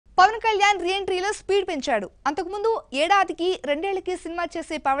Pawan Kalyan రీఎంట్రీలో speed పెంచాడు. అంతకుముందు ఏడాదికి 2 ఏళ్లకి సినిమా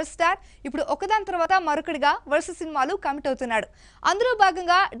చేసే పవర్ స్టార్ ఇప్పుడు ఒకదాని తర్వాత మరొకటిగా వరుస సినిమాలు కమిట్ అవుతున్నాడు. అందులో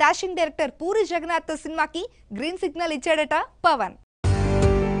భాగంగా డాషింగ్ డైరెక్టర్ పూరి జగన్నాథ్ సినిమాకి green signal ఇచ్చాడట Pawan.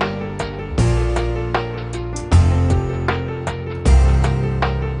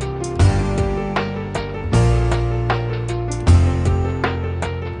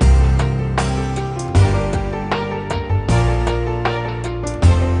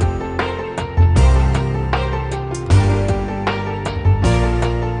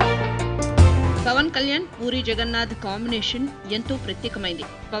 Pawan Kalyan puri Jagannadh combination ఎంతో ప్రత్యేకమైంది.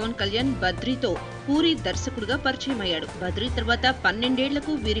 పవన్ కళ్యాణ్ బద్రీతో పూరి దర్శకుడుగా పరిచయం అయ్యాడు. బద్రీ తర్వాత 12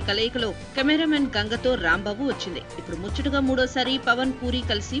 ఏళ్లకు వీరి కలయికలో కెమెరామెన్ గంగతో రాంబాబు వచ్చింది. ఇప్పుడు ముచ్చటగా మూడోసారి పవన్ పూరి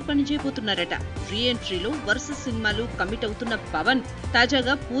కలిసి పనిచేయబోతున్నారట. రీ ఎంట్రీలో వరుస సినిమాలు కమిట్ అవుతున్న పవన్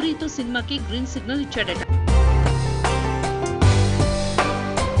తాజాగా పూరితో సినిమాకి గ్రీన్ సిగ్నల్ ఇచ్చాడట.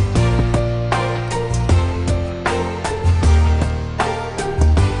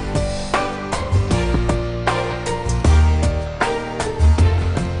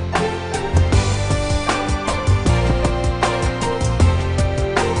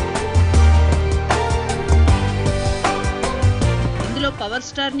 పవర్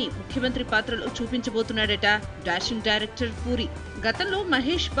స్టార్ ని ముఖ్యమంత్రి పాత్రలో చూపించబోతున్నాడట డాషింగ్ డైరెక్టర్ పూరి. గతంలో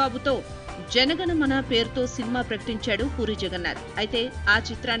మహేష్ బాబుతో జనగణమన పేరుతో సినిమా ప్రకటించాడు పూరి జగన్నాథ్. అయితే ఆ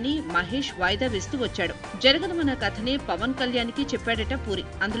చిత్రాన్ని మహేష్ వాయిదా వేస్తూ వచ్చాడు. జనగణమన కథనే పవన్ కళ్యాణ్ కి చెప్పాడట పూరి.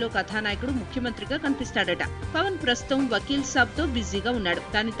 అందులో కథానాయకుడు ముఖ్యమంత్రిగా కనిపిస్తాడట. పవన్ ప్రస్తుతం వకీల్ సాబ్ తో బిజీగా ఉన్నాడు.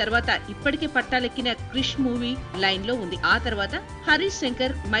 దాని తర్వాత ఇప్పటికే పట్టాలెక్కిన క్రిష్ మూవీ లైన్ లో ఉంది. ఆ తర్వాత హరీష్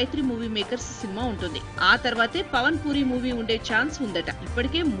శంకర్ మైత్రి మూవీ మేకర్స్ సినిమా ఉంటుంది. ఆ తర్వాతే పవన్ పూరి మూవీ ఉండే ఛాన్స్ ఉందట.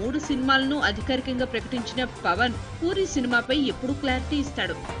 ఇప్పటికే 3 సినిమాలను అధికారికంగా ప్రకటించిన పవన్ పూరి సినిమాపై ఎప్పుడు క్లారిటీ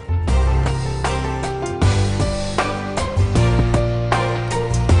ఇస్తాడు.